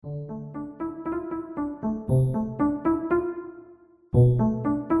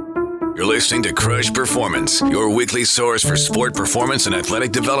You're listening to Crush Performance, your weekly source for sport performance and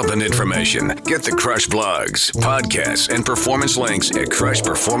athletic development information. Get the Crush blogs, podcasts, and performance links at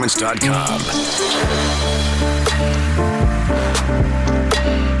crushperformance.com.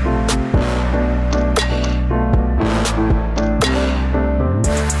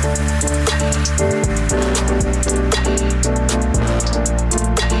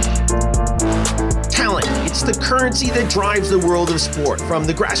 It's the currency that drives the world of sport, from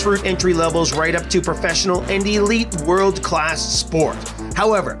the grassroots entry levels right up to professional and elite world-class sport.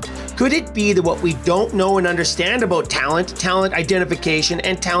 However, could it be that what we don't know and understand about talent identification,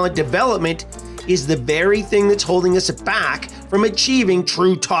 and talent development is the very thing that's holding us back from achieving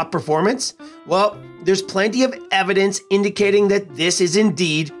true top performance? Well, there's plenty of evidence indicating that this is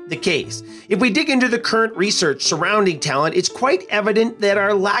indeed the case. If we dig into the current research surrounding talent, it's quite evident that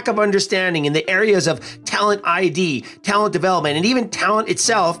our lack of understanding in the areas of talent ID, talent development, and even talent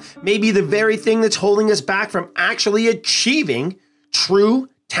itself may be the very thing that's holding us back from actually achieving true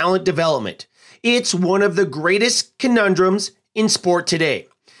talent development. It's one of the greatest conundrums in sport today.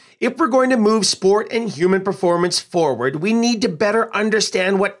 If we're going to move sport and human performance forward, we need to better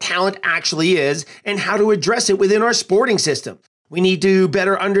understand what talent actually is and how to address it within our sporting system. We need to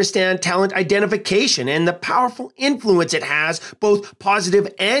better understand talent identification and the powerful influence it has, both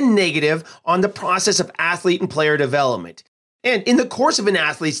positive and negative, on the process of athlete and player development. And in the course of an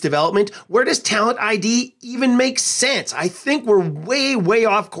athlete's development, where does talent ID even make sense? I think we're way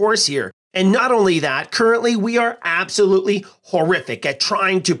off course here. And not only that, currently we are absolutely horrific at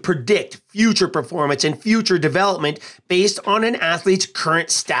trying to predict future performance and future development based on an athlete's current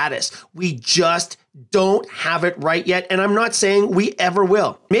status. We just don't have it right yet, and I'm not saying we ever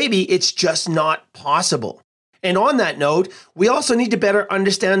will. Maybe it's just not possible. And on that note, we also need to better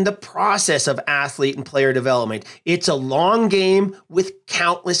understand the process of athlete and player development. It's a long game with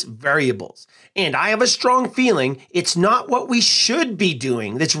countless variables. And I have a strong feeling it's not what we should be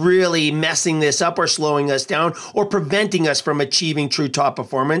doing that's really messing this up or slowing us down or preventing us from achieving true top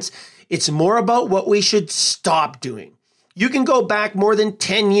performance. It's more about what we should stop doing. You can go back more than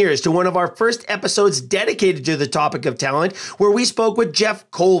 10 years to one of our first episodes dedicated to the topic of talent, where we spoke with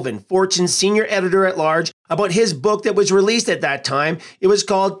Jeff Colvin, Fortune's senior editor-at-large, about his book that was released at that time. It was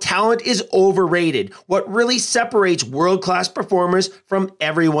called Talent is Overrated: What Really Separates World-Class Performers from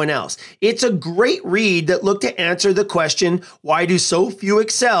Everyone Else. It's a great read that looked to answer the question, why do so few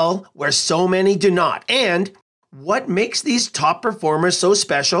excel where so many do not? And what makes these top performers so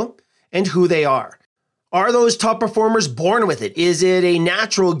special and who they are. Are those top performers born with it? Is it a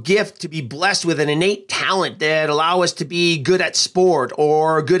natural gift to be blessed with an innate talent that allow us to be good at sport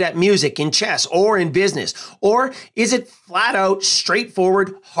or good at music, in chess, or in business? Or is it flat out,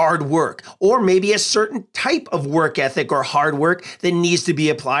 straightforward hard work? Or maybe a certain type of work ethic or hard work that needs to be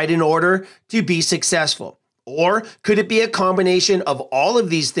applied in order to be successful? Or could it be a combination of all of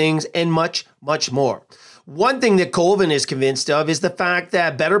these things and much more? One thing that Colvin is convinced of is the fact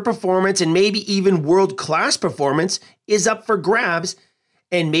that better performance and maybe even world-class performance is up for grabs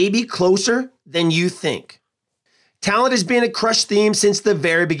and maybe closer than you think. Talent has been a Crush theme since the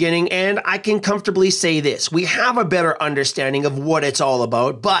very beginning, and I can comfortably say this. We have a better understanding of what it's all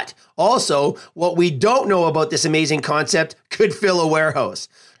about, but also what we don't know about this amazing concept could fill a warehouse.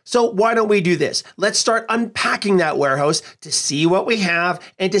 So why don't we do this? Let's start unpacking that warehouse to see what we have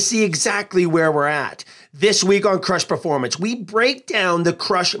and to see exactly where we're at. This week on Crush Performance, we break down the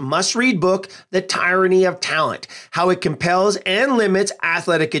Crush must-read book, The Tyranny of Talent, how it compels and limits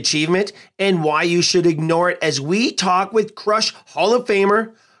athletic achievement, and why you should ignore it, as we talk with Crush Hall of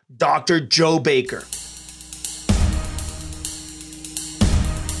Famer, Dr. Joe Baker.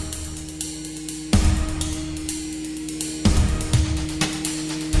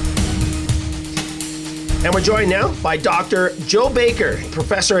 And we're joined now by Dr. Joe Baker,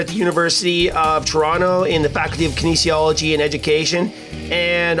 professor at the University of Toronto in the Faculty of Kinesiology and Education,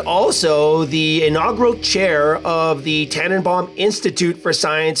 and also the inaugural chair of the Tannenbaum Institute for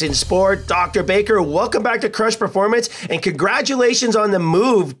Science in Sport. Dr. Baker, welcome back to Crush Performance, and congratulations on the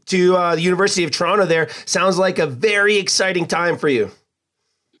move to the University of Toronto there. Sounds like a very exciting time for you.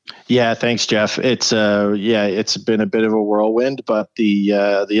 Yeah, thanks, Jeff. It's been a bit of a whirlwind, but the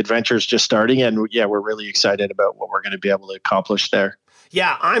adventure is just starting, and we're really excited about what we're going to be able to accomplish there.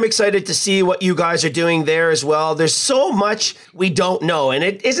 Yeah, I'm excited to see what you guys are doing there as well. There's so much we don't know, and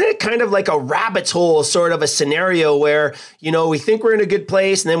isn't it kind of like a rabbit's hole sort of a scenario where, we think we're in a good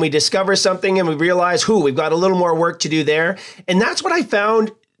place, and then we discover something and we realize, we've got a little more work to do there. And that's what I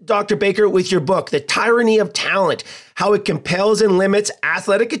found Dr. Baker, with your book, The Tyranny of Talent, how it compels and limits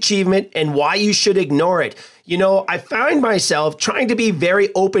athletic achievement and why you should ignore it. You know, I find myself trying to be very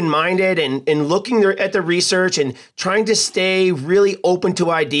open-minded and looking at the research and trying to stay really open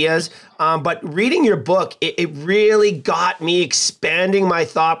to ideas. But reading your book, it really got me expanding my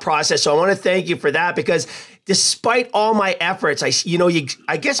thought process. So I want to thank you for that, because despite all my efforts,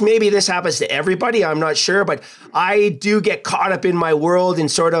 I guess maybe this happens to everybody, I'm not sure, but I do get caught up in my world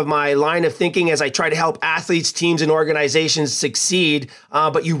and sort of my line of thinking as I try to help athletes, teams, and organizations succeed.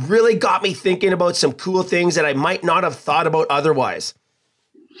 But you really got me thinking about some cool things that I might not have thought about otherwise.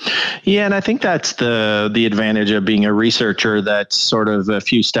 Yeah, and I think that's the advantage of being a researcher that's sort of a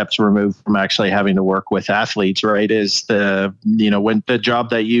few steps removed from actually having to work with athletes, right? Is when the job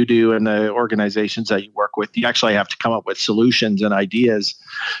that you do and the organizations that you work with, you actually have to come up with solutions and ideas.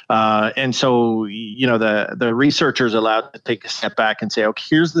 And so, the researcher's allowed to take a step back and say, okay,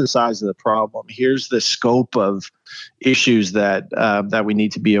 here's the size of the problem. Here's the scope of issues that we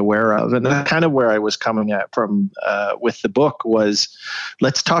need to be aware of. And that's kind of where I was coming at from with the book was,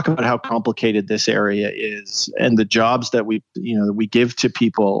 let's talk about how complicated this area is and the jobs that we give to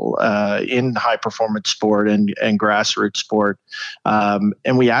people in high performance sport and grassroots sport.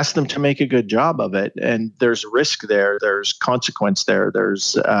 And we ask them to make a good job of it. And there's risk there. There's consequence there.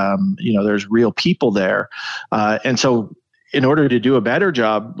 There's real people there. And so in order to do a better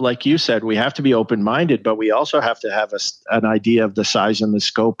job, like you said, we have to be open-minded, but we also have to have an idea of the size and the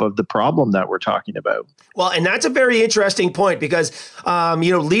scope of the problem that we're talking about. Well, and that's a very interesting point because,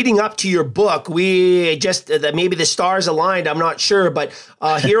 leading up to your book, we just maybe the stars aligned. I'm not sure, but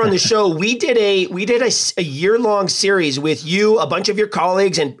here on the show, we did a year-long series with you, a bunch of your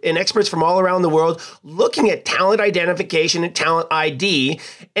colleagues, and experts from all around the world, looking at talent identification and talent ID,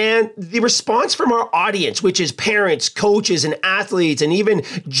 and the response from our audience, which is parents, coaches, and athletes, and even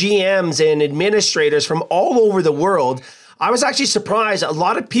GMs and administrators from all over the world. I was actually surprised. A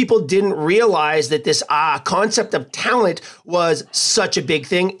lot of people didn't realize that this concept of talent was such a big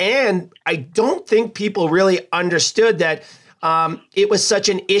thing. And I don't think people really understood that it was such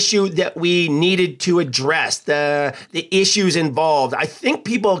an issue that we needed to address, the issues involved. I think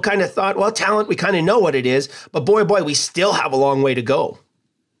people kind of thought, well, talent, we kind of know what it is, but boy, we still have a long way to go.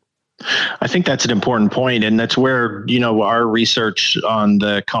 I think that's an important point, and that's where, our research on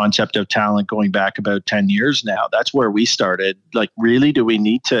the concept of talent going back about 10 years now, that's where we started. Like, really, do we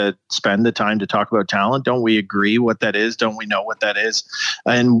need to spend the time to talk about talent? Don't we agree what that is? Don't we know what that is?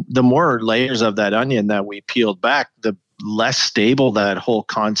 And the more layers of that onion that we peeled back, the less stable that whole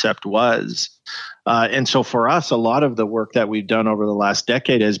concept was. And so for us, a lot of the work that we've done over the last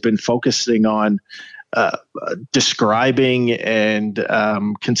decade has been focusing on describing and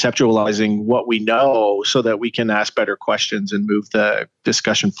conceptualizing what we know so that we can ask better questions and move the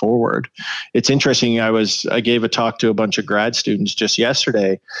discussion forward. It's interesting. I gave a talk to a bunch of grad students just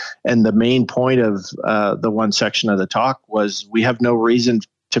yesterday, and the main point of the one section of the talk was we have no reason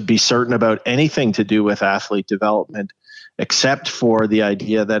to be certain about anything to do with athlete development, except for the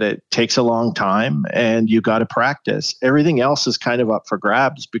idea that it takes a long time and you got to practice. Everything else is kind of up for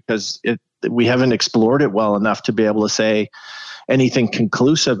grabs because we haven't explored it well enough to be able to say anything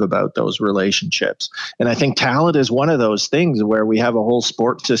conclusive about those relationships. And I think talent is one of those things where we have a whole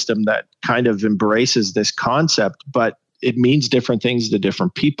sport system that kind of embraces this concept, but it means different things to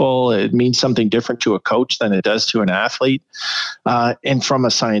different people. It means something different to a coach than it does to an athlete. And from a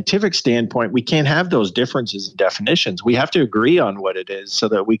scientific standpoint, we can't have those differences in definitions. We have to agree on what it is so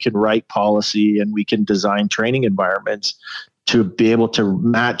that we can write policy and we can design training environments to be able to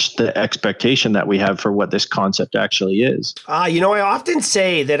match the expectation that we have for what this concept actually is. I often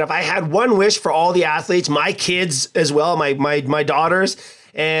say that if I had one wish for all the athletes, my kids as well, my daughters,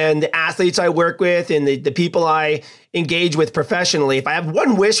 and the athletes I work with and the people I engage with professionally, if I have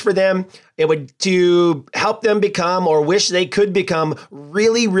one wish for them, it would to help them become, or wish they could become,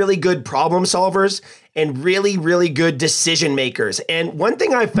 really, really good problem solvers and really, really good decision makers. And one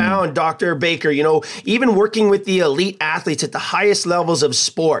thing I found, Dr. Baker, even working with the elite athletes at the highest levels of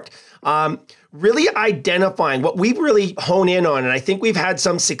sport, really identifying what we really hone in on. And I think we've had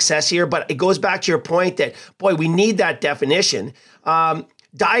some success here, but it goes back to your point that, boy, we need that definition.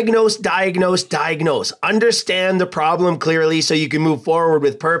 Diagnose. Understand the problem clearly so you can move forward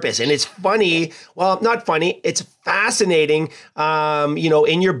with purpose. And it's funny, well, not funny, it's fascinating.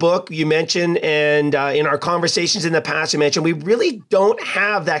 In your book, you mentioned, and in our conversations in the past, you mentioned, we really don't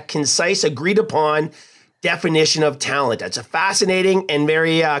have that concise, agreed upon definition of talent. That's a fascinating and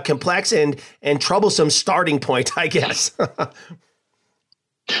very complex and troublesome starting point, I guess.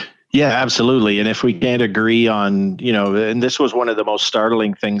 Yeah, absolutely. And if we can't agree on, and this was one of the most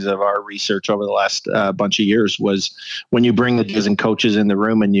startling things of our research over the last bunch of years was when you bring a dozen coaches in the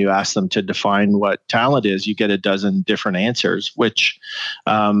room and you ask them to define what talent is, you get a dozen different answers, which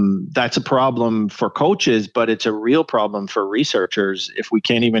that's a problem for coaches, but it's a real problem for researchers. If we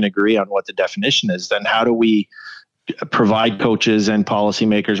can't even agree on what the definition is, then how do we provide coaches and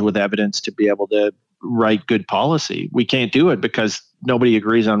policymakers with evidence to be able to write good policy? We can't do it because nobody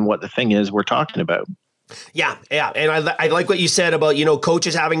agrees on what the thing is we're talking about. Yeah. And I like what you said about,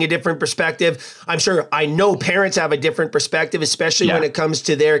 coaches having a different perspective. I know parents have a different perspective, especially when it comes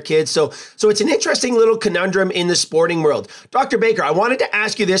to their kids. So it's an interesting little conundrum in the sporting world. Dr. Baker, I wanted to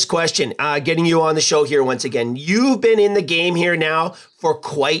ask you this question, getting you on the show here once again. You've been in the game here now for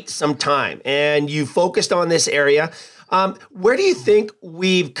quite some time, and you focused on this area. Where do you think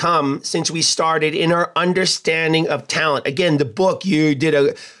we've come since we started in our understanding of talent? Again, the book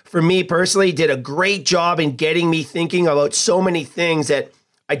for me personally, did a great job in getting me thinking about so many things that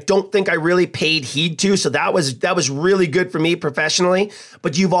I don't think I really paid heed to. So that was really good for me professionally.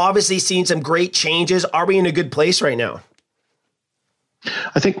 But you've obviously seen some great changes. Are we in a good place right now?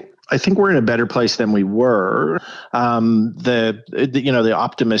 I think we're in a better place than we were. The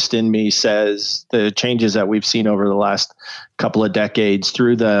optimist in me says the changes that we've seen over the last couple of decades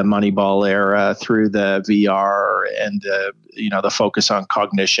through the Moneyball era, through the VR and the focus on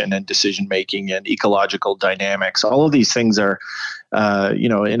cognition and decision making and ecological dynamics, all of these things are,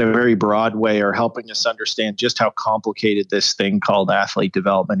 in a very broad way are helping us understand just how complicated this thing called athlete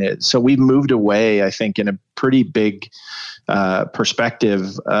development is. So we've moved away, I think, in a pretty big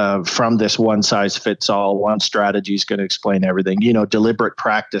perspective from this one size fits all, one strategy is going to explain everything. Deliberate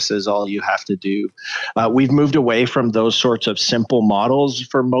practice is all you have to do. We've moved away from those sorts of simple models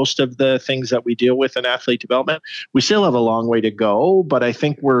for most of the things that we deal with in athlete development. We still have a long way to go, but I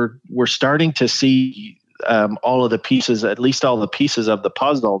think we're starting to see all of the pieces, at least all the pieces of the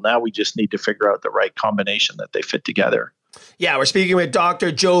puzzle. Now we just need to figure out the right combination that they fit together. Yeah, we're speaking with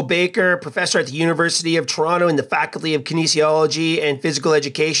Dr. Joe Baker, professor at the University of Toronto in the Faculty of Kinesiology and Physical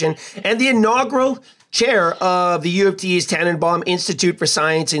Education, and the inaugural chair of the U of T's Tannenbaum Institute for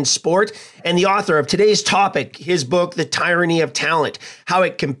Science in Sport, and the author of today's topic, his book, The Tyranny of Talent, How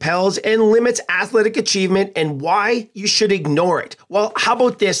It Compels and Limits Athletic Achievement and Why You Should Ignore It. Well, how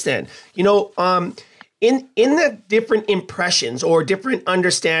about this then? In the different impressions or different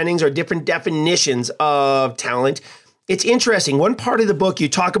understandings or different definitions of talent, it's interesting. One part of the book, you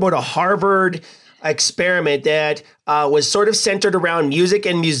talk about a Harvard experiment that was sort of centered around music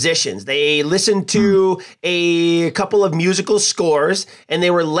and musicians. They listened to a couple of musical scores, and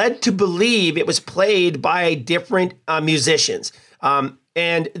they were led to believe it was played by different musicians.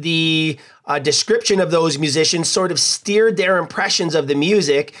 And the description of those musicians sort of steered their impressions of the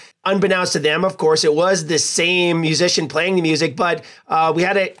music. Unbeknownst to them, of course, it was the same musician playing the music, but we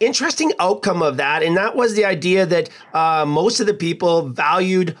had an interesting outcome of that, and that was the idea that most of the people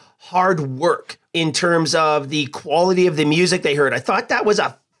valued hard work in terms of the quality of the music they heard. I thought that was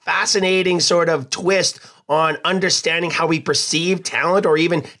a fascinating sort of twist on understanding how we perceive talent or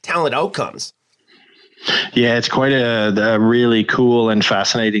even talent outcomes. Yeah, it's quite a really cool and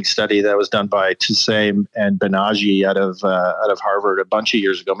fascinating study that was done by Tse and Banaji out of Harvard a bunch of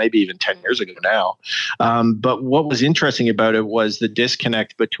years ago, maybe even 10 years ago now. But what was interesting about it was the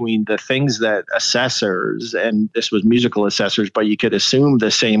disconnect between the things that assessors, and this was musical assessors, but you could assume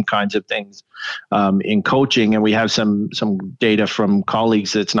the same kinds of things in coaching. And we have some data from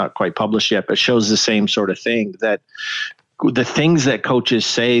colleagues that's not quite published yet, but shows the same sort of thing, that the things that coaches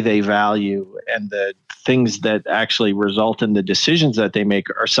say they value and the things that actually result in the decisions that they make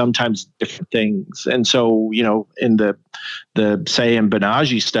are sometimes different things. And so, in the Say and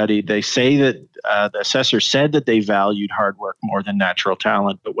Banaji study, they say that the assessor said that they valued hard work more than natural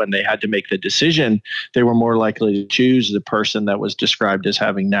talent, but when they had to make the decision, they were more likely to choose the person that was described as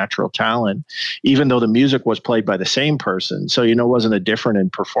having natural talent, even though the music was played by the same person. So, it wasn't a different in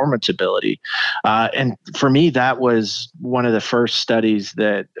performance ability. And for me, that was one of the first studies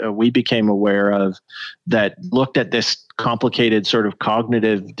that we became aware of that looked at this complicated sort of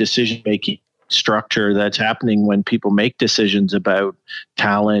cognitive decision-making structure that's happening when people make decisions about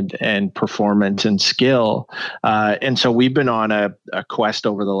talent and performance and skill. And so we've been on a quest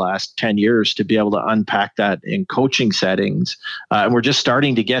over the last 10 years to be able to unpack that in coaching settings. And we're just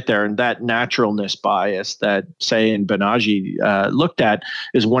starting to get there. And that naturalness bias that Say and Banaji looked at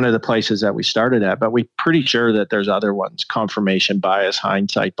is one of the places that we started at. But we're pretty sure that there's other ones: confirmation bias,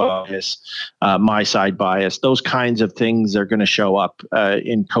 hindsight bias, my side bias. Those kinds of things are going to show up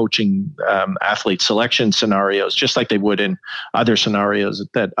in coaching athlete selection scenarios, just like they would in other scenarios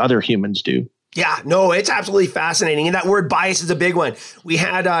that other humans do. Yeah, no, it's absolutely fascinating. And that word bias is a big one. We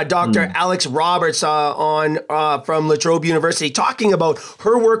had Dr. Alex Roberts on from La Trobe University talking about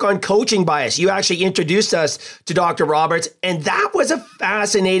her work on coaching bias. You actually introduced us to Dr. Roberts, and that was a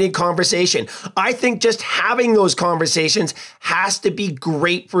fascinating conversation. I think just having those conversations has to be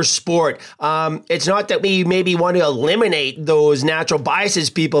great for sport. It's not that we maybe want to eliminate those natural biases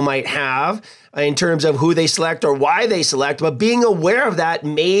people might have in terms of who they select or why they select, but being aware of that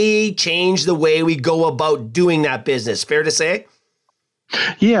may change the way we go about doing that business. Fair to say?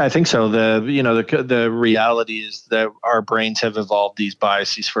 Yeah, I think so. The reality is that our brains have evolved these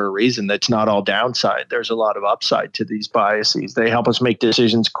biases for a reason. That's not all downside. There's a lot of upside to these biases. They help us make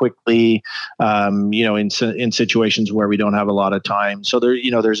decisions quickly, in situations where we don't have a lot of time. So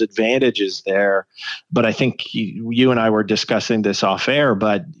there's advantages there. But I think you and I were discussing this off air,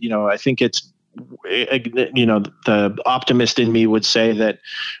 but, I think it's, the optimist in me would say that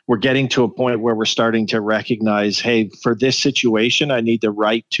we're getting to a point where we're starting to recognize, hey, for this situation, I need the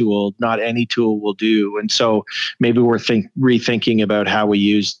right tool. Not any tool will do. And so maybe we're rethinking about how we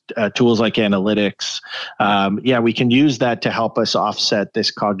use tools like analytics. We can use that to help us offset this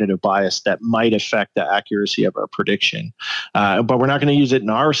cognitive bias that might affect the accuracy of a prediction. But we're not going to use it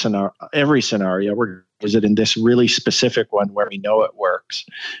in every scenario. We're use it in this really specific one where we know it works.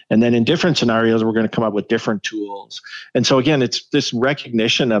 And then in different scenarios, we're going to come up with different tools. And so again, it's this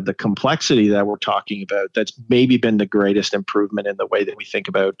recognition of the complexity that we're talking about that's maybe been the greatest improvement in the way that we think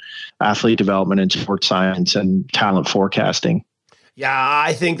about athlete development and sports science and talent forecasting. Yeah,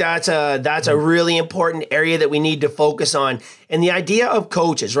 I think that's a really important area that we need to focus on. And the idea of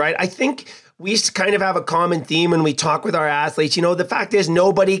coaches, right? I think we kind of have a common theme when we talk with our athletes. The fact is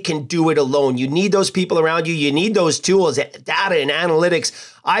nobody can do it alone. You need those people around you. You need those tools. Data and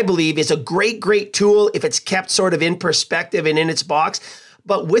analytics, I believe, is a great, great tool if it's kept sort of in perspective and in its box.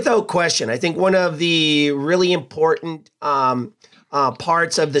 But without question, I think one of the really important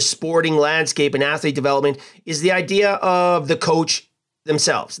parts of the sporting landscape and athlete development is the idea of the coach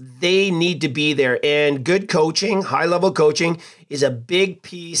themselves. They need to be there. And good coaching, high-level coaching, is a big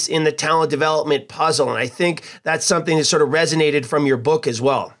piece in the talent development puzzle. And I think that's something that sort of resonated from your book as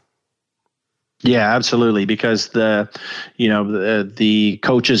well. Yeah, absolutely. Because the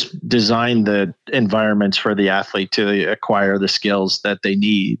coaches design the environments for the athlete to acquire the skills that they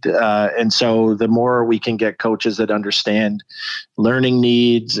need. And so the more we can get coaches that understand learning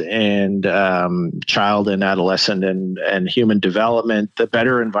needs and child and adolescent and human development, the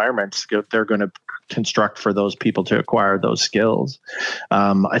better environments they're going to construct for those people to acquire those skills.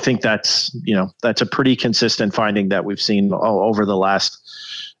 I think that's a pretty consistent finding that we've seen over the last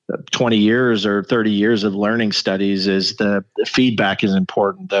 20 years or 30 years of learning studies. Is the feedback is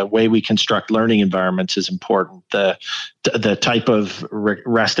important. The way we construct learning environments is important. The type of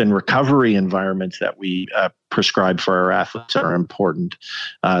rest and recovery environments that we prescribe for our athletes are important.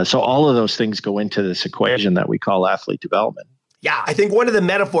 So all of those things go into this equation that we call athlete development. Yeah, I think one of the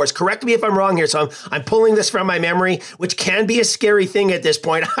metaphors, correct me if I'm wrong here, so I'm pulling this from my memory, which can be a scary thing at this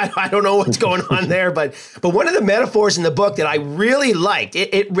point. I don't know what's going on there, but one of the metaphors in the book that I really liked,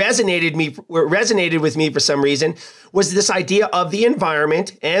 it resonated with me for some reason, was this idea of the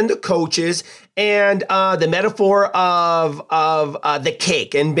environment and the coaches and the metaphor of the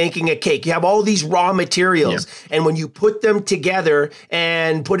cake and baking a cake. You have all these raw materials, and when you put them together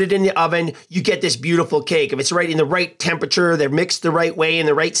and put it in the oven, you get this beautiful cake. If it's right in the right temperature, they're mixed the right way, in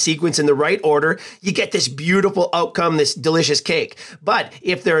the right sequence, in the right order, you get this beautiful outcome, this delicious cake. But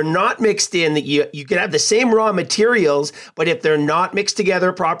if they're not mixed in, you can have the same raw materials, but if they're not mixed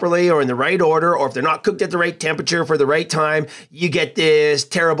together properly or in the right order, or if they're not cooked at the right temperature for the right time, you get this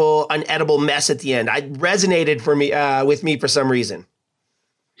terrible, unedible mess at the end. It resonated with me for some reason.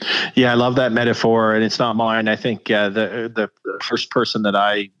 Yeah, I love that metaphor, and it's not mine. I think the first person that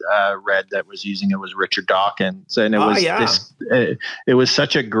I read that was using it was Richard Dawkins, and it was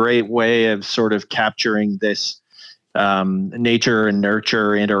such a great way of sort of capturing this nature and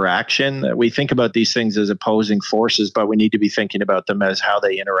nurture interaction. That we think about these things as opposing forces, but we need to be thinking about them as how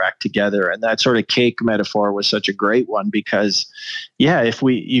they interact together. And that sort of cake metaphor was such a great one because, if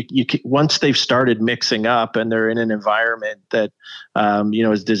once they've started mixing up and they're in an environment that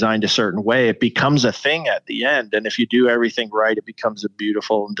is designed a certain way, it becomes a thing at the end. And if you do everything right, it becomes a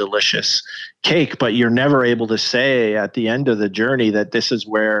beautiful and delicious cake. But you're never able to say at the end of the journey that this is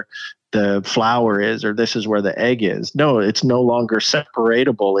where the flour is, or this is where the egg is. No, it's no longer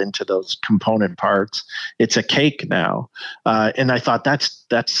separatable into those component parts. It's a cake now. And I thought that's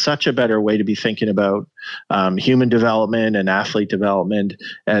such a better way to be thinking about human development and athlete development.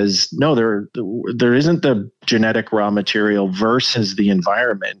 As no, there isn't the genetic raw material versus the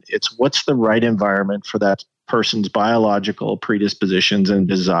environment. It's what's the right environment for that person's biological predispositions and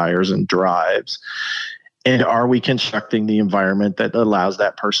desires and drives. And are we constructing the environment that allows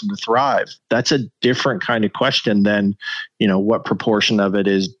that person to thrive? That's a different kind of question than, what proportion of it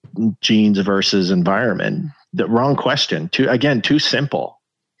is genes versus environment. The wrong question. Too simple.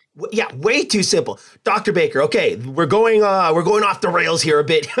 Yeah, way too simple. Dr. Baker, okay, we're going off the rails here a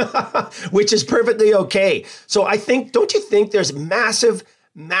bit, which is perfectly okay. So don't you think there's massive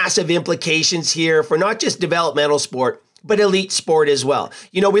implications here for not just developmental sport, but elite sport as well?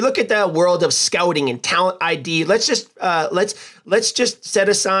 We look at the world of scouting and talent ID. Let's just set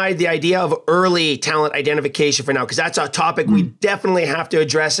aside the idea of early talent identification for now, because that's a topic we definitely have to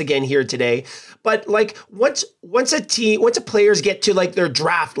address again here today. But once players get to their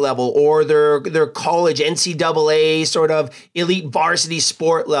draft level or their college NCAA sort of elite varsity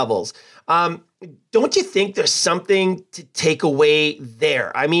sport levels, don't you think there's something to take away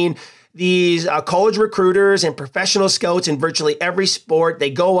there? I mean, these college recruiters and professional scouts in virtually every sport, they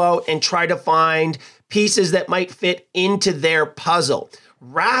go out and try to find pieces that might fit into their puzzle,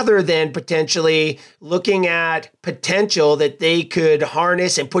 rather than potentially looking at potential that they could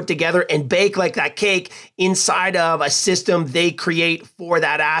harness and put together and bake like that cake inside of a system they create for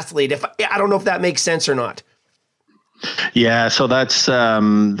that athlete. I don't know if that makes sense or not. Yeah, so that's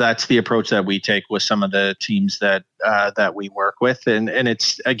the approach that we take with some of the teams that we work with, and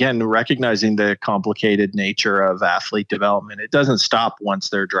it's again recognizing the complicated nature of athlete development. It doesn't stop once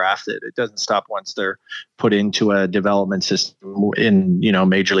they're drafted. It doesn't stop once they're put into a development system in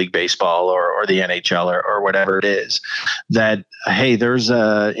Major League Baseball or the NHL or whatever it is. That hey, there's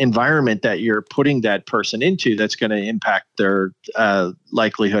a environment that you're putting that person into that's going to impact their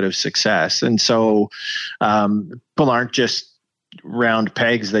likelihood of success, and so people aren't just round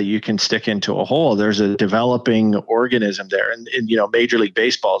pegs that you can stick into a hole. There's a developing organism there. And Major League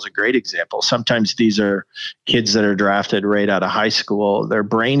Baseball is a great example. Sometimes these are kids that are drafted right out of high school. Their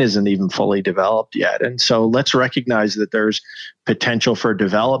brain isn't even fully developed yet. And so let's recognize that there's potential for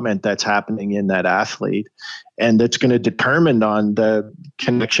development that's happening in that athlete. And that's going to determine on the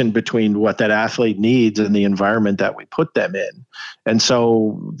connection between what that athlete needs and the environment that we put them in. And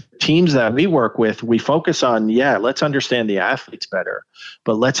so teams that we work with, we focus on, let's understand the athletes better,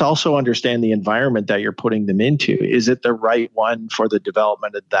 but let's also understand the environment that you're putting them into. Is it the right one for the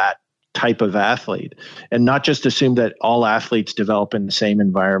development of that type of athlete? And not just assume that all athletes develop in the same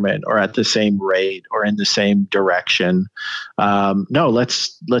environment or at the same rate or in the same direction. No,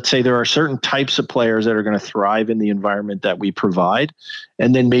 let's say there are certain types of players that are going to thrive in the environment that we provide.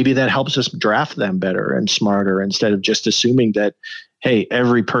 And then maybe that helps us draft them better and smarter instead of just assuming that, hey,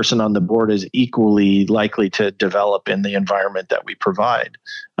 every person on the board is equally likely to develop in the environment that we provide.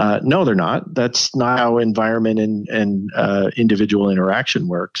 No, they're not. That's not how environment and individual interaction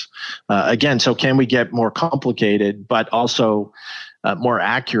works. Again, so can we get more complicated, but also more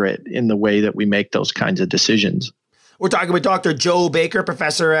accurate in the way that we make those kinds of decisions? We're talking with Dr. Joe Baker,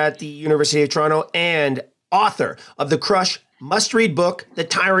 professor at the University of Toronto and author of the Crush must-read book, The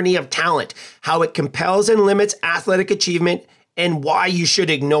Tyranny of Talent, How It Compels and Limits Athletic Achievement and Why You Should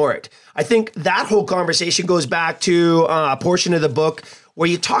Ignore It. I think that whole conversation goes back to a portion of the book where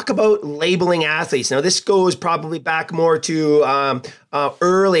you talk about labeling athletes. Now, this goes probably back more to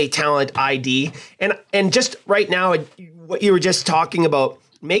early talent ID. And just right now, what you were just talking about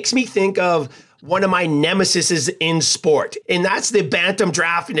makes me think of one of my nemesises in sport, and that's the bantam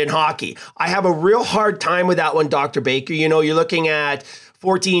draft in hockey. I have a real hard time with that one, Dr. Baker. You're looking at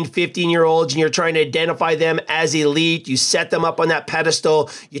 14, 15-year-olds, and you're trying to identify them as elite. You set them up on that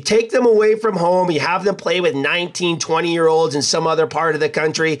pedestal. You take them away from home. You have them play with 19, 20-year-olds in some other part of the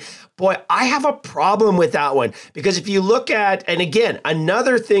country. Boy, I have a problem with that one, because if you look at, and again,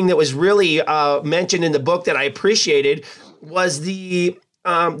 another thing that was really mentioned in the book that I appreciated was the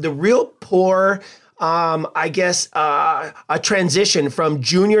real poor, a transition from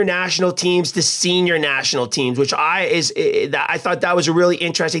junior national teams to senior national teams, which I thought that was a really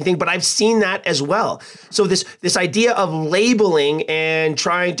interesting thing, but I've seen that as well. So this idea of labeling and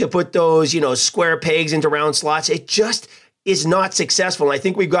trying to put those, square pegs into round slots, it just is not successful. And I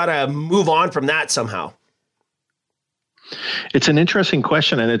think we've got to move on from that somehow. It's an interesting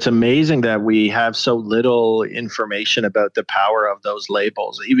question, and it's amazing that we have so little information about the power of those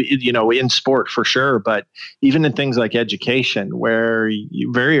labels. In sport for sure, but even in things like education, where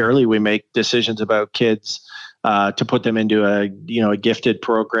very early we make decisions about kids to put them into a gifted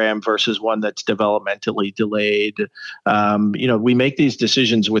program versus one that's developmentally delayed. We make these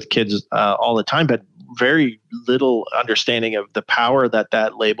decisions with kids all the time, but very little understanding of the power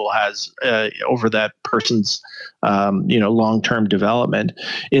that label has over that person's long-term development.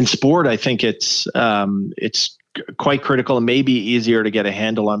 In sport, I think it's quite critical and maybe easier to get a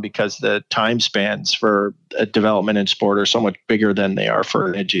handle on because the time spans for development in sport are so much bigger than they are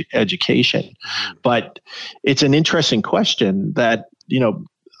for education. But it's an interesting question that,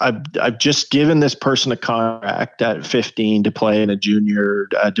 I've just given this person a contract at 15 to play in a junior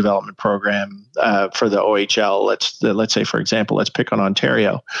development program for the OHL. Let's say, for example, let's pick on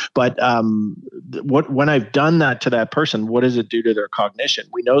Ontario. But when I've done that to that person, what does it do to their cognition?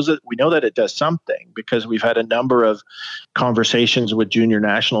 We know that it does something because we've had a number of conversations with junior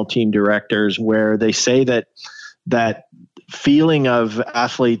national team directors where they say that feeling of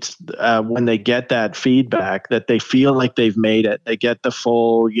athletes when they get that feedback, that they feel like they've made it. They get the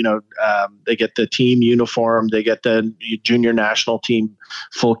full, they get the team uniform, they get the junior national team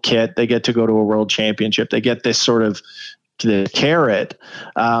full kit, they get to go to a world championship, they get this sort of the carrot.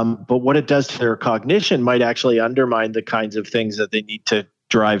 But what it does to their cognition might actually undermine the kinds of things that they need to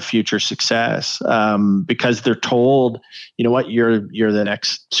drive future success, because they're told, you know what, you're the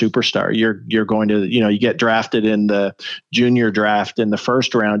next superstar. You're going to, you get drafted in the junior draft in the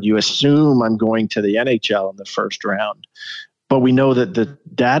first round. You assume I'm going to the NHL in the first round. But we know that the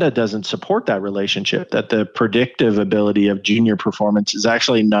data doesn't support that relationship, that the predictive ability of junior performance is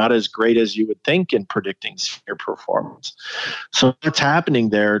actually not as great as you would think in predicting senior performance. So what's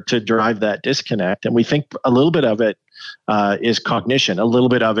happening there to drive that disconnect? And we think a little bit of it is cognition. A little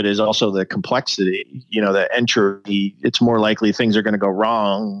bit of it is also the complexity, the entropy. It's more likely things are going to go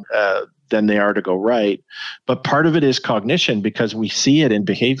wrong than they are to go right. But part of it is cognition because we see it in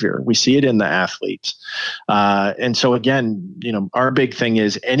behavior. We see it in the athletes. And so again, our big thing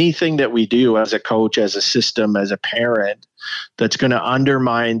is anything that we do as a coach, as a system, as a parent, that's going to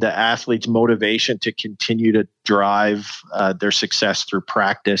undermine the athlete's motivation to continue to drive their success through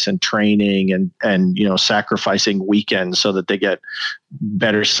practice and training and sacrificing weekends so that they get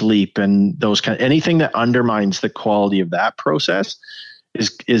better sleep and anything that undermines the quality of that process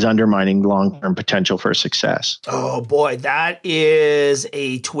is undermining long-term potential for success. Oh boy, that is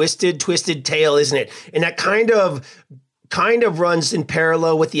a twisted tale, isn't it? And that kind of runs in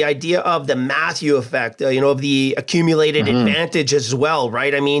parallel with the idea of the Matthew effect, of the accumulated advantage as well,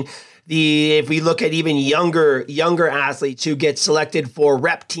 right? I mean, if we look at even younger athletes who get selected for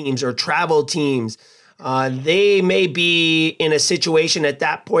rep teams or travel teams, they may be in a situation at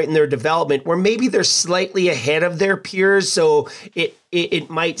that point in their development where maybe they're slightly ahead of their peers. So it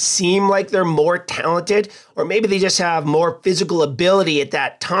might seem like they're more talented, or maybe they just have more physical ability at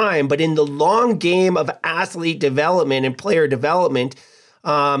that time. But in the long game of athlete development and player development,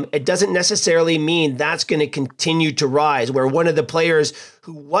 it doesn't necessarily mean that's going to continue to rise, where one of the players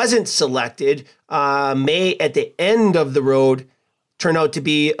who wasn't selected may at the end of the road turn out to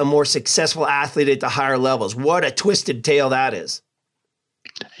be a more successful athlete at the higher levels. What a twisted tale that is.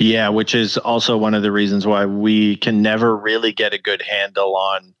 Yeah, which is also one of the reasons why we can never really get a good handle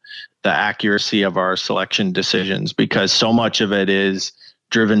on the accuracy of our selection decisions, because so much of it is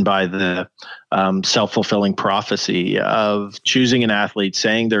driven by the self-fulfilling prophecy of choosing an athlete,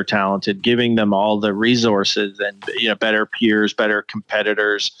 saying they're talented, giving them all the resources and better peers, better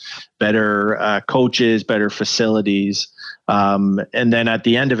competitors, better coaches, better facilities. And then at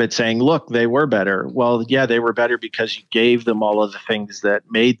the end of it saying, look, they were better. Well, yeah, they were better because you gave them all of the things that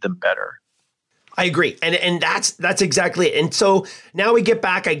made them better. I agree. And that's exactly it. And so now we get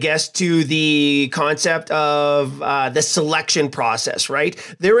back, I guess, to the concept of the selection process, right?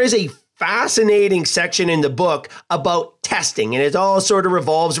 There is a fascinating section in the book about testing, and it all sort of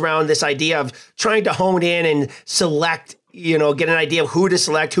revolves around this idea of trying to hone in and select, get an idea of who to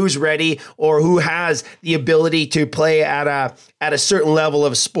select, who's ready, or who has the ability to play at a certain level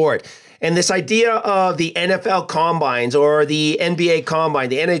of sport. And this idea of the NFL combines or the NBA combine,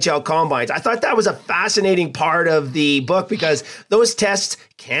 the NHL combines, I thought that was a fascinating part of the book because those tests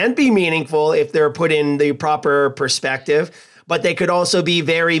can be meaningful if they're put in the proper perspective, but they could also be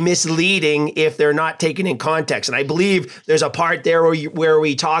very misleading if they're not taken in context. And I believe there's a part there where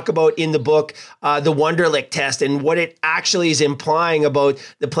we talk about in the book the Wonderlic test and what it actually is implying about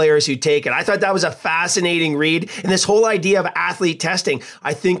the players who take it. I thought that was a fascinating read. And this whole idea of athlete testing,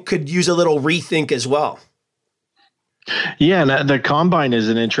 I think, could use a little rethink as well. Yeah, and the combine is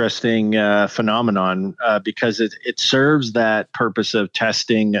an interesting phenomenon because it serves that purpose of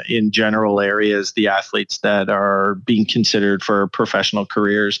testing in general areas the athletes that are being considered for professional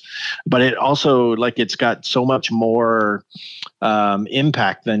careers. But it also, like, it's got so much more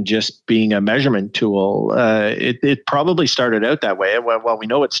impact than just being a measurement tool. It probably started out that way. Well, we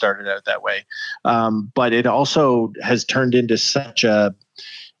know it started out that way, but it also has turned into such a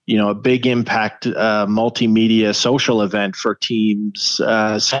big impact multimedia social event for teams.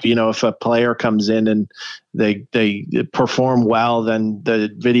 So, if a player comes in and they perform well, then the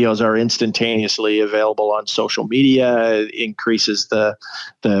videos are instantaneously available on social media. It increases the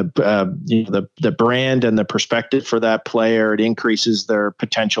brand and the perspective for that player. It increases their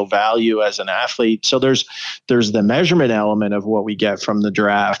potential value as an athlete. So there's the measurement element of what we get from the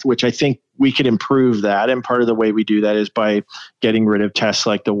draft, which I think we could improve that. And part of the way we do that is by getting rid of tests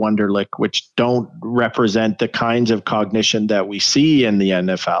like the Wonderlic, which don't represent the kinds of cognition that we see in the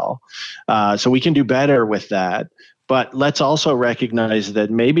NFL. So we can do better with that. But let's also recognize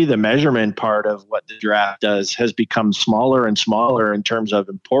that maybe the measurement part of what the draft does has become smaller and smaller in terms of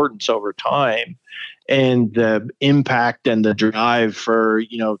importance over time. And the impact and the drive for,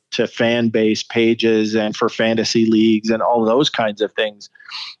 to fan base pages and for fantasy leagues and all those kinds of things,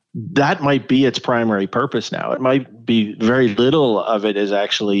 that might be its primary purpose now. It might be very little of it is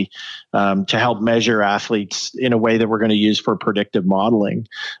actually to help measure athletes in a way that we're going to use for predictive modeling.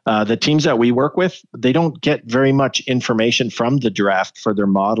 The teams that we work with, they don't get very much information from the draft for their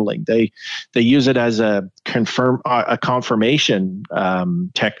modeling. They use it as a confirmation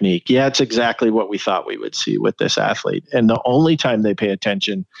technique. Yeah, it's exactly what we thought we would see with this athlete. And the only time they pay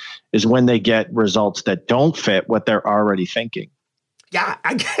attention is when they get results that don't fit what they're already thinking. Yeah,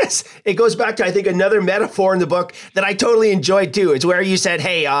 I guess it goes back to, I think, another metaphor in the book that I totally enjoyed too. It's where you said,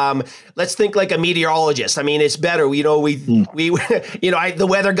 "Hey, let's think like a meteorologist." I mean, it's better. The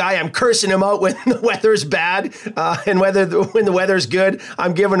weather guy, I'm cursing him out when the weather's bad, and when the weather's good,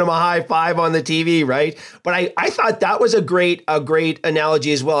 I'm giving him a high five on the TV, right? But I thought that was a great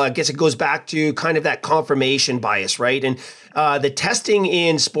analogy as well. I guess it goes back to kind of that confirmation bias, right? And the testing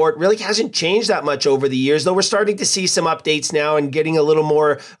in sport really hasn't changed that much over the years, though we're starting to see some updates now and getting a little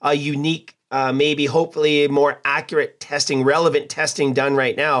more unique, maybe hopefully more accurate testing, relevant testing done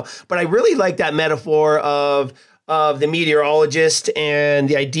right now. But I really like that metaphor of the meteorologist and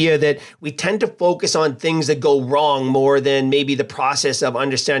the idea that we tend to focus on things that go wrong more than maybe the process of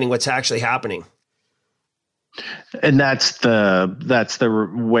understanding what's actually happening. And that's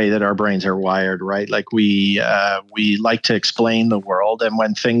the way that our brains are wired, right? Like we like to explain the world, and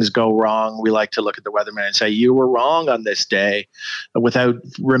when things go wrong, we like to look at the weatherman and say, "You were wrong on this day," without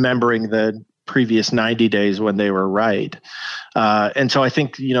remembering the previous 90 days when they were right. And so I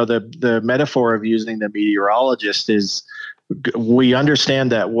think the metaphor of using the meteorologist is, we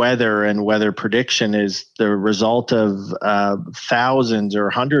understand that weather and weather prediction is the result of thousands or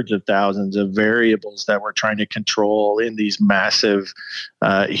hundreds of thousands of variables that we're trying to control in these massive,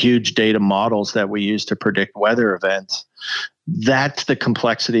 huge data models that we use to predict weather events. That's the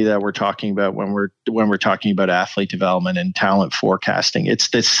complexity that we're talking about when we're talking about athlete development and talent forecasting. It's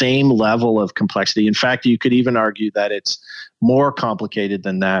the same level of complexity. In fact, you could even argue that it's more complicated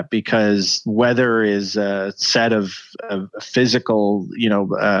than that, because weather is a set of physical,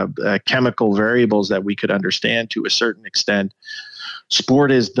 chemical variables that we could understand to a certain extent.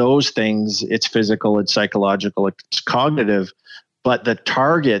 Sport is those things. It's physical, it's psychological, it's cognitive. But the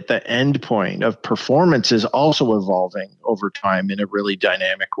target, the end point of performance is also evolving over time in a really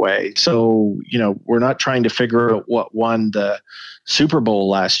dynamic way. So, we're not trying to figure out what won the Super Bowl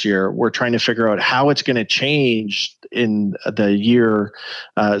last year. We're trying to figure out how it's going to change in the year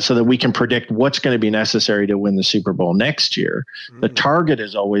so that we can predict what's going to be necessary to win the Super Bowl next year. The target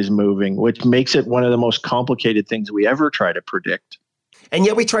is always moving, which makes it one of the most complicated things we ever try to predict. And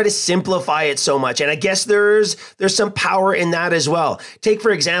yet we try to simplify it so much. And I guess there's some power in that as well. Take,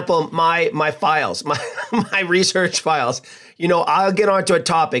 for example, my files, my research files. I'll get onto a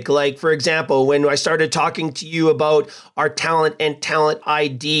topic like, for example, when I started talking to you about our Talent and Talent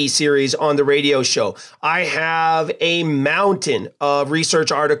ID series on the radio show, I have a mountain of research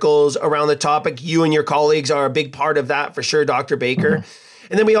articles around the topic. You and your colleagues are a big part of that for sure, Dr. Baker. Mm-hmm.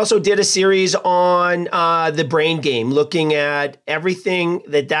 And then we also did a series on the brain game, looking at everything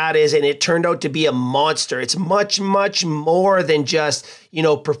that is, and it turned out to be a monster. It's much, much more than just,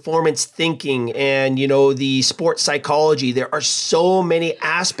 performance thinking and, the sports psychology. There are so many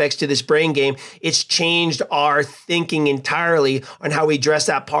aspects to this brain game. It's changed our thinking entirely on how we address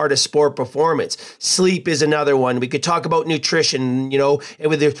that part of sport performance. Sleep is another one. We could talk about nutrition, and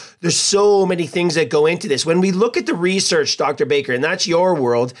there's so many things that go into this. When we look at the research, Dr. Baker, and that's your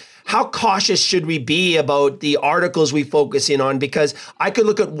world, how cautious should we be about the articles we focus in on? Because I could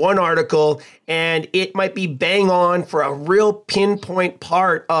look at one article and it might be bang on for a real pinpoint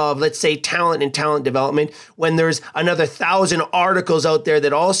part of, let's say, talent and talent development, when there's another 1,000 articles out there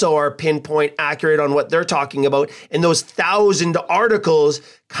that also are pinpoint accurate on what they're talking about. And those 1,000 articles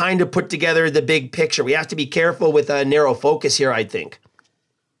kind of put together the big picture. We have to be careful with a narrow focus here, I think.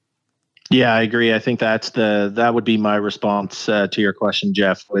 Yeah, I agree. I think that would be my response to your question,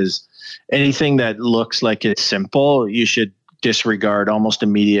 Jeff, was anything that looks like it's simple, you should disregard almost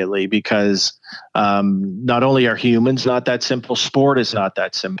immediately, because not only are humans not that simple, sport is not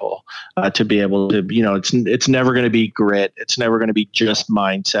that simple to be able to, it's never going to be grit. It's never going to be just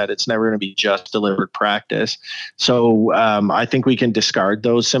mindset. It's never going to be just deliberate practice. So I think we can discard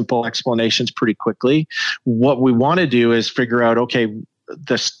those simple explanations pretty quickly. What we want to do is figure out, okay,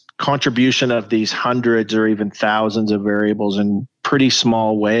 this contribution of these hundreds or even thousands of variables in pretty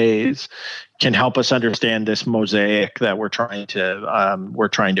small ways can help us understand this mosaic that we're trying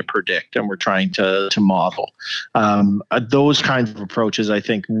to predict and we're trying to model. Those kinds of approaches, I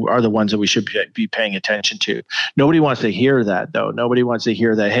think, are the ones that we should be paying attention to. Nobody wants to hear that, though. Nobody wants to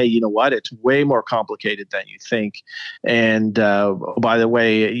hear that, hey, you know what? It's way more complicated than you think. And by the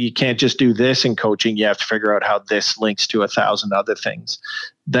way, you can't just do this in coaching. You have to figure out how this links to 1,000 other things.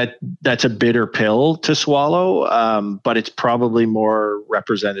 That's a bitter pill to swallow, but it's probably more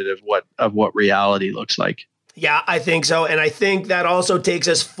representative of what reality looks like. Yeah, I think so. And I think that also takes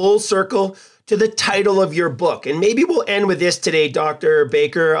us full circle to the title of your book. And maybe we'll end with this today, Dr.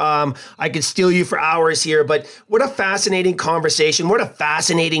 Baker. I could steal you for hours here, but what a fascinating conversation. What a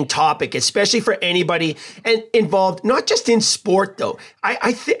fascinating topic, especially for anybody and involved, not just in sport, though.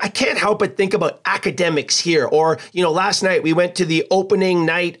 I can't help but think about academics here. Or, last night we went to the opening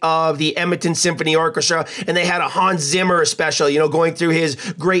night of the Edmonton Symphony Orchestra, and they had a Hans Zimmer special, going through his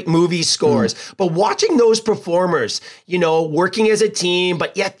great movie scores. But watching those performers, working as a team,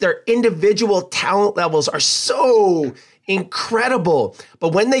 but yet their individual talent levels are so incredible.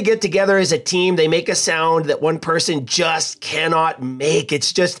 But when they get together as a team, they make a sound that one person just cannot make.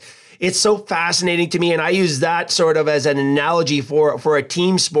 It's so fascinating to me. And I use that sort of as an analogy for a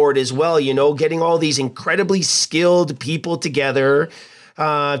team sport as well, getting all these incredibly skilled people together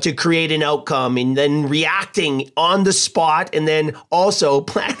to create an outcome, and then reacting on the spot, and then also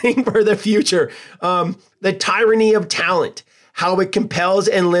planning for the future. The tyranny of talent, how it compels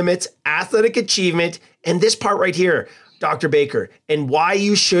and limits athletic achievement, and this part right here, Dr. Baker, and why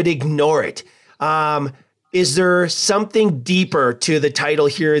you should ignore it. Is there something deeper to the title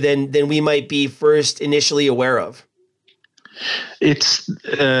here than we might be first initially aware of? It's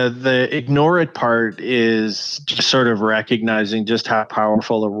the ignore it part is just sort of recognizing just how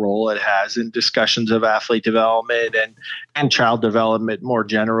powerful a role it has in discussions of athlete development and child development more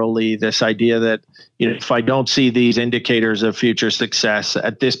generally. This idea that, if I don't see these indicators of future success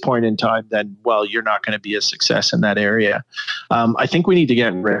at this point in time, then, well, you're not going to be a success in that area. I think we need to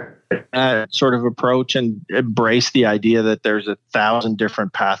get rid of that sort of approach and embrace the idea that there's 1,000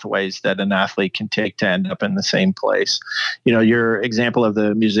 different pathways that an athlete can take to end up in the same place. Your example of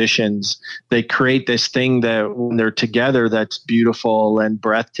the musicians, they create this thing that when they're together, that's beautiful and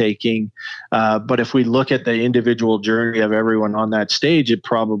breathtaking. But if we look at the individual journey of everyone on that stage, it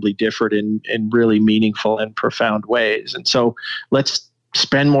probably differed in really meaningful and profound ways. And so let's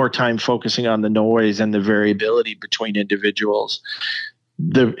spend more time focusing on the noise and the variability between individuals.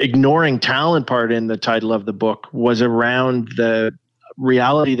 The ignoring talent part in the title of the book was around the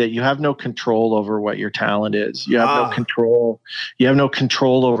reality that you have no control over what your talent is. You have no control. You have no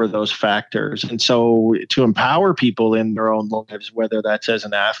control over those factors. And so to empower people in their own lives, whether that's as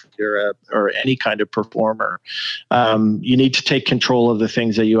an athlete or any kind of performer, you need to take control of the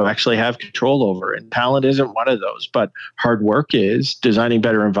things that you actually have control over. And talent isn't one of those, but hard work is, designing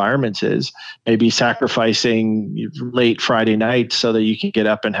better environments is, maybe sacrificing late Friday nights so that you can get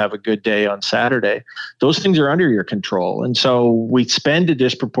up and have a good day on Saturday. Those things are under your control. And so we spend a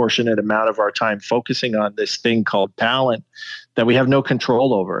disproportionate amount of our time focusing on this thing called talent that we have no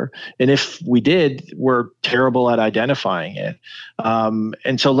control over. And if we did, we're terrible at identifying it.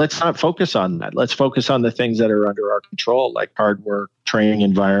 And so let's not focus on that. Let's focus on the things that are under our control, like hard work, training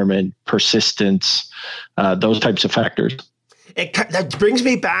environment, persistence, those types of factors. That brings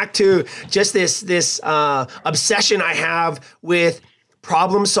me back to just this obsession I have with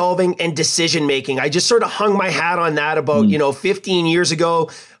problem solving and decision making. I just sort of hung my hat on that about, 15 years ago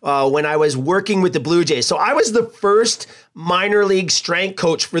when I was working with the Blue Jays. So I was the first minor league strength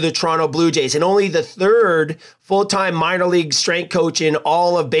coach for the Toronto Blue Jays and only the third full-time minor league strength coach in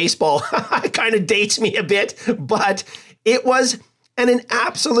all of baseball. It kind of dates me a bit, but it was an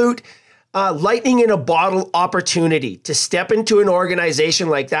absolute lightning in a bottle opportunity to step into an organization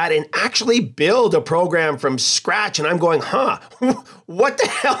like that and actually build a program from scratch. And I'm going, what the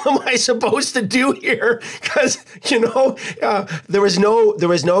hell am I supposed to do here? Because, there was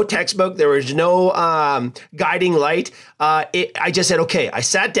no textbook. There was no guiding light. I just said, okay. I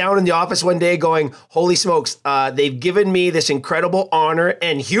sat down in the office one day going, holy smokes, they've given me this incredible honor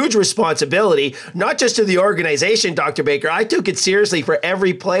and huge responsibility, not just to the organization, Dr. Baker. I took it seriously for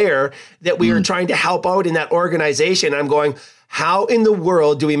every player that we were trying to help out in that organization. I'm going, how in the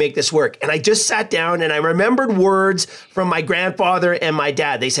world do we make this work? And I just sat down and I remembered words from my grandfather and my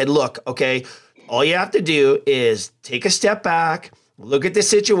dad. They said, look, okay, all you have to do is take a step back, look at the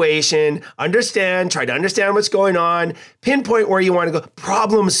situation, try to understand what's going on, pinpoint where you want to go,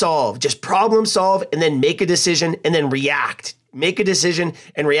 problem solve, and then make a decision and then react. Make a decision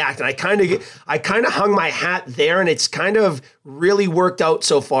and react. And I kind of hung my hat there, and it's kind of really worked out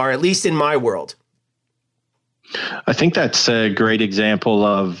so far, at least in my world. I think that's a great example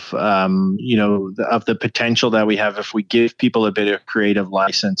of, of the potential that we have if we give people a bit of creative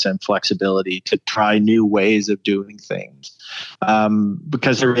license and flexibility to try new ways of doing things.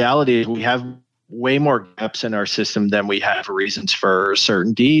 Because the reality is we have way more gaps in our system than we have reasons for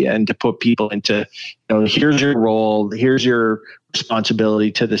certainty, and to put people into, here's your role, here's your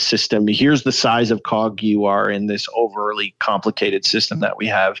responsibility to the system, here's the size of cog you are in this overly complicated system that we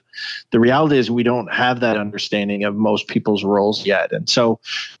have. The reality is we don't have that understanding of most people's roles yet. And so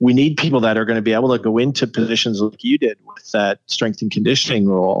we need people that are going to be able to go into positions like you did with that strength and conditioning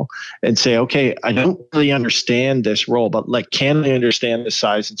role and say, okay, I don't really understand this role, but can I understand the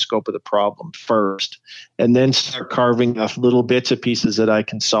size and scope of the problem first? And then start carving off little bits of pieces that I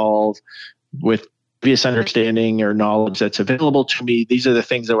can solve with previous understanding or knowledge that's available to me. These are the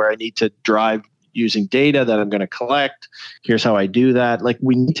things that where I need to drive using data that I'm going to collect. Here's how I do that.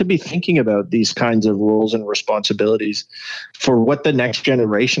 We need to be thinking about these kinds of roles and responsibilities for what the next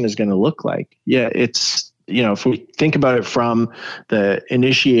generation is going to look like. Yeah, it's, if we think about it from the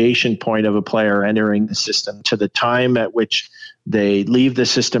initiation point of a player entering the system to the time at which they leave the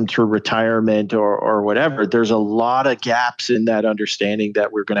system through retirement or whatever, there's a lot of gaps in that understanding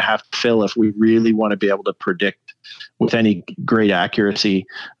that we're going to have to fill if we really want to be able to predict with any great accuracy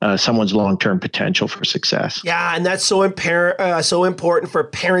someone's long-term potential for success. Yeah, and that's so important for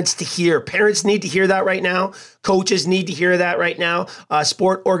parents to hear. Parents need to hear that right now. Coaches need to hear that right now.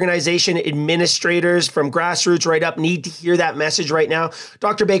 Sport organization administrators from grassroots right up need to hear that message right now.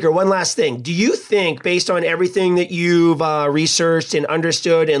 Dr. Baker, one last thing. Do you think, based on everything that you've researched and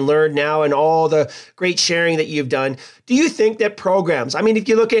understood and learned now and all the great sharing that you've done, do you think that programs, if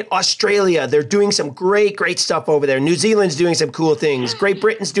you look at Australia, they're doing some great stuff over there. New Zealand's doing some cool things. Great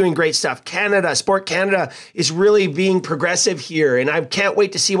Britain's doing great stuff. Sport Canada is really being progressive here. And I can't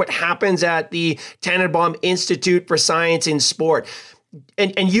wait to see what happens at the Tannenbaum Institute for Science in Sport.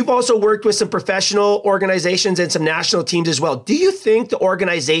 And you've also worked with some professional organizations and some national teams as well. Do you think the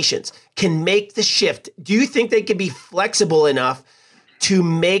organizations can make the shift? Do you think they can be flexible enough to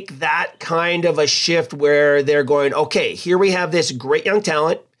make that kind of a shift where they're going, okay, here we have this great young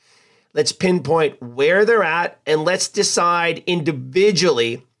talent. Let's pinpoint where they're at and let's decide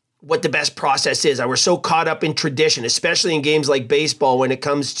individually what the best process is. We're so caught up in tradition, especially in games like baseball when it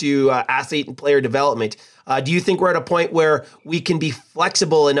comes to athlete and player development. Do you think we're at a point where we can be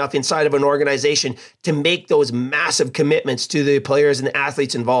flexible enough inside of an organization to make those massive commitments to the players and the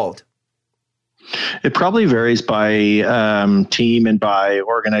athletes involved? It probably varies by team and by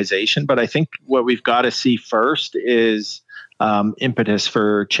organization, but I think what we've got to see first is impetus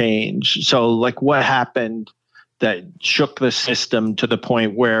for change. So what happened that shook the system to the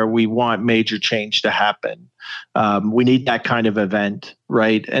point where we want major change to happen? We need that kind of event,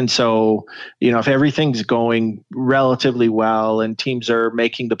 right? And so, if everything's going relatively well and teams are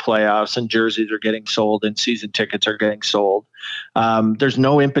making the playoffs and jerseys are getting sold and season tickets are getting sold, there's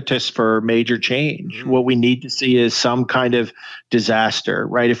no impetus for major change. Mm-hmm. What we need to see is some kind of disaster,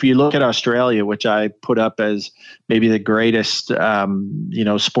 right? If you look at Australia, which I put up as maybe the greatest,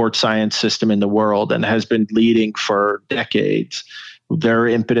 sports science system in the world and has been leading for decades, their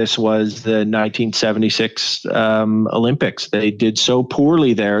impetus was the 1976 Olympics. They did so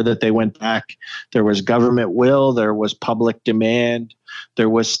poorly there that they went back. There was government will, there was public demand, there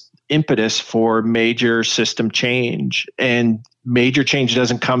was impetus for major system change, and major change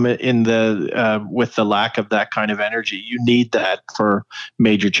doesn't come in the with the lack of that kind of energy. You need that for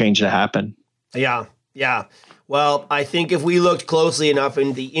major change to happen. Yeah. Well, I think if we looked closely enough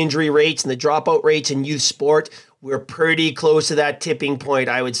in the injury rates and the dropout rates in youth sport, we're pretty close to that tipping point,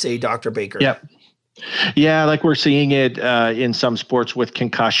 I would say, Dr. Baker. Yep. Yeah, like we're seeing it in some sports with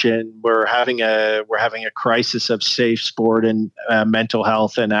concussion. We're having a crisis of safe sport and mental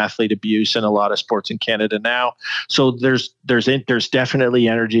health and athlete abuse in a lot of sports in Canada now. So there's definitely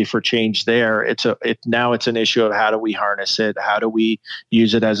energy for change there. Now it's an issue of how do we harness it? How do we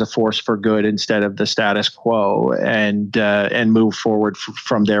use it as a force for good instead of the status quo, and move forward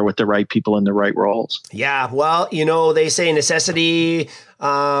from there with the right people in the right roles? Yeah, well, they say necessity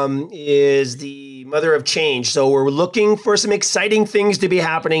is the mother of change. So we're looking for some exciting things to be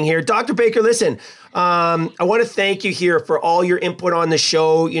happening here. Dr. Baker, listen, I want to thank you here for all your input on the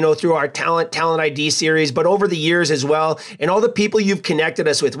show, through our Talent ID series, but over the years as well, and all the people you've connected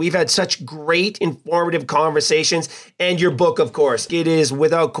us with. We've had such great, informative conversations, and your book, of course. It is,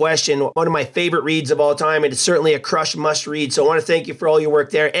 without question, one of my favorite reads of all time, and it's certainly a Crush must read. So I want to thank you for all your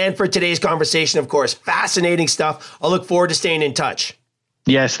work there, and for today's conversation, of course. Fascinating stuff. I'll look forward to staying in touch.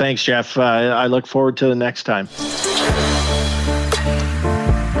 Yes, thanks, Jeff. I look forward to the next time.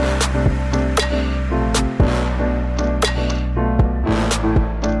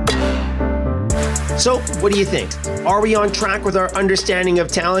 So, what do you think? Are we on track with our understanding of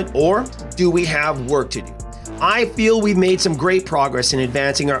talent, or do we have work to do? I feel we've made some great progress in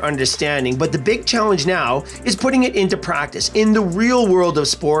advancing our understanding, but the big challenge now is putting it into practice in the real world of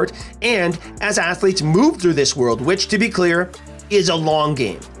sport, and as athletes move through this world, which, to be clear, is a long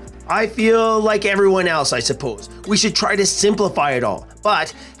game. I feel like everyone else, I suppose. We should try to simplify it all.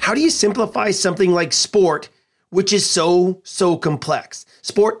 But how do you simplify something like sport, which is so complex?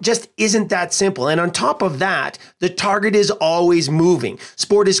 Sport just isn't that simple. And on top of that, the target is always moving.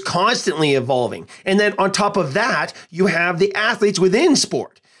 Sport is constantly evolving. And then on top of that, you have the athletes within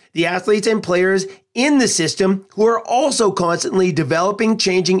sport. The athletes and players in the system who are also constantly developing,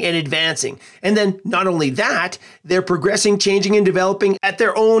 changing, and advancing. And then not only that, they're progressing, changing, and developing at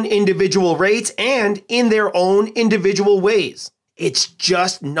their own individual rates and in their own individual ways. It's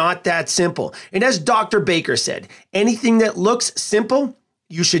just not that simple. And as Dr. Baker said, anything that looks simple,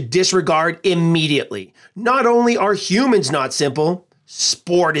 you should disregard immediately. Not only are humans not simple,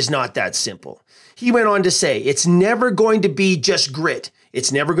 sport is not that simple. He went on to say, it's never going to be just grit.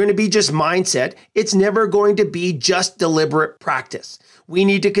 It's never going to be just mindset. It's never going to be just deliberate practice. We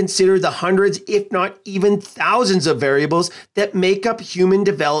need to consider the hundreds, if not even thousands of variables that make up human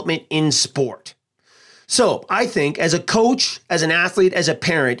development in sport. So I think as a coach, as an athlete, as a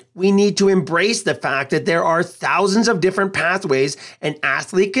parent, we need to embrace the fact that there are thousands of different pathways an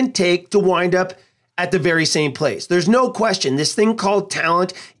athlete can take to wind up at the very same place. There's no question this thing called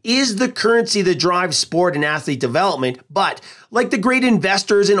talent is the currency that drives sport and athlete development, but like the great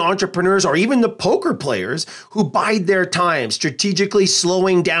investors and entrepreneurs or even the poker players who bide their time, strategically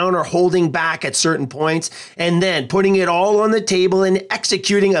slowing down or holding back at certain points, and then putting it all on the table and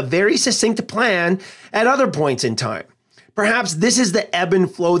executing a very succinct plan at other points in time. Perhaps this is the ebb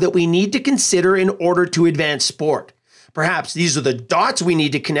and flow that we need to consider in order to advance sport. Perhaps these are the dots we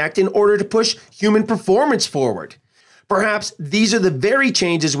need to connect in order to push human performance forward. Perhaps these are the very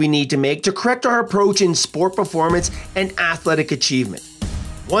changes we need to make to correct our approach in sport performance and athletic achievement.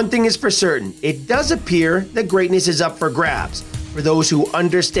 One thing is for certain, it does appear that greatness is up for grabs for those who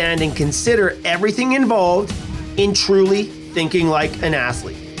understand and consider everything involved in truly thinking like an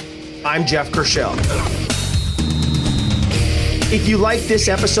athlete. I'm Jeff Kershell. If you like this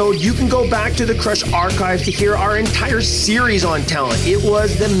episode, you can go back to the Crush archives to hear our entire series on talent. It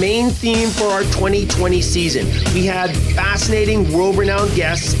was the main theme for our 2020 season. We had fascinating, world-renowned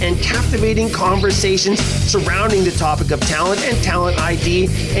guests and captivating conversations surrounding the topic of talent and talent ID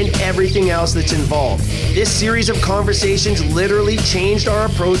and everything else that's involved. This series of conversations literally changed our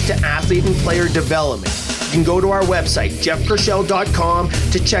approach to athlete and player development. You can go to our website, jeffkershell.com,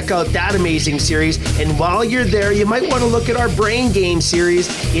 to check out that amazing series. And while you're there, you might want to look at our Brain Game series.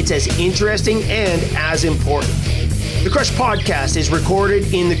 It's as interesting and as important. The Crush podcast is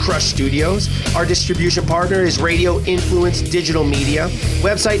recorded in the Crush Studios. Our distribution partner is Radio Influence Digital Media.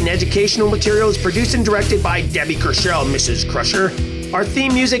 Website and educational material is produced and directed by Debbie Kershell, Mrs. Crusher. Our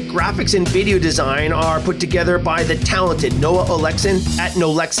theme music, graphics, and video design are put together by the talented Noah Olexin at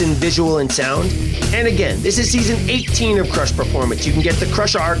Nolexin Visual and Sound. And again, this is season 18 of Crush Performance. You can get the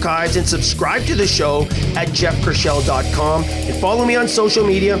Crush archives and subscribe to the show at jeffkershell.com. And follow me on social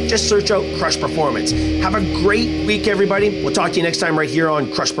media. Just search out Crush Performance. Have a great week, everybody. We'll talk to you next time right here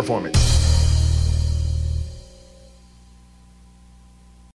on Crush Performance.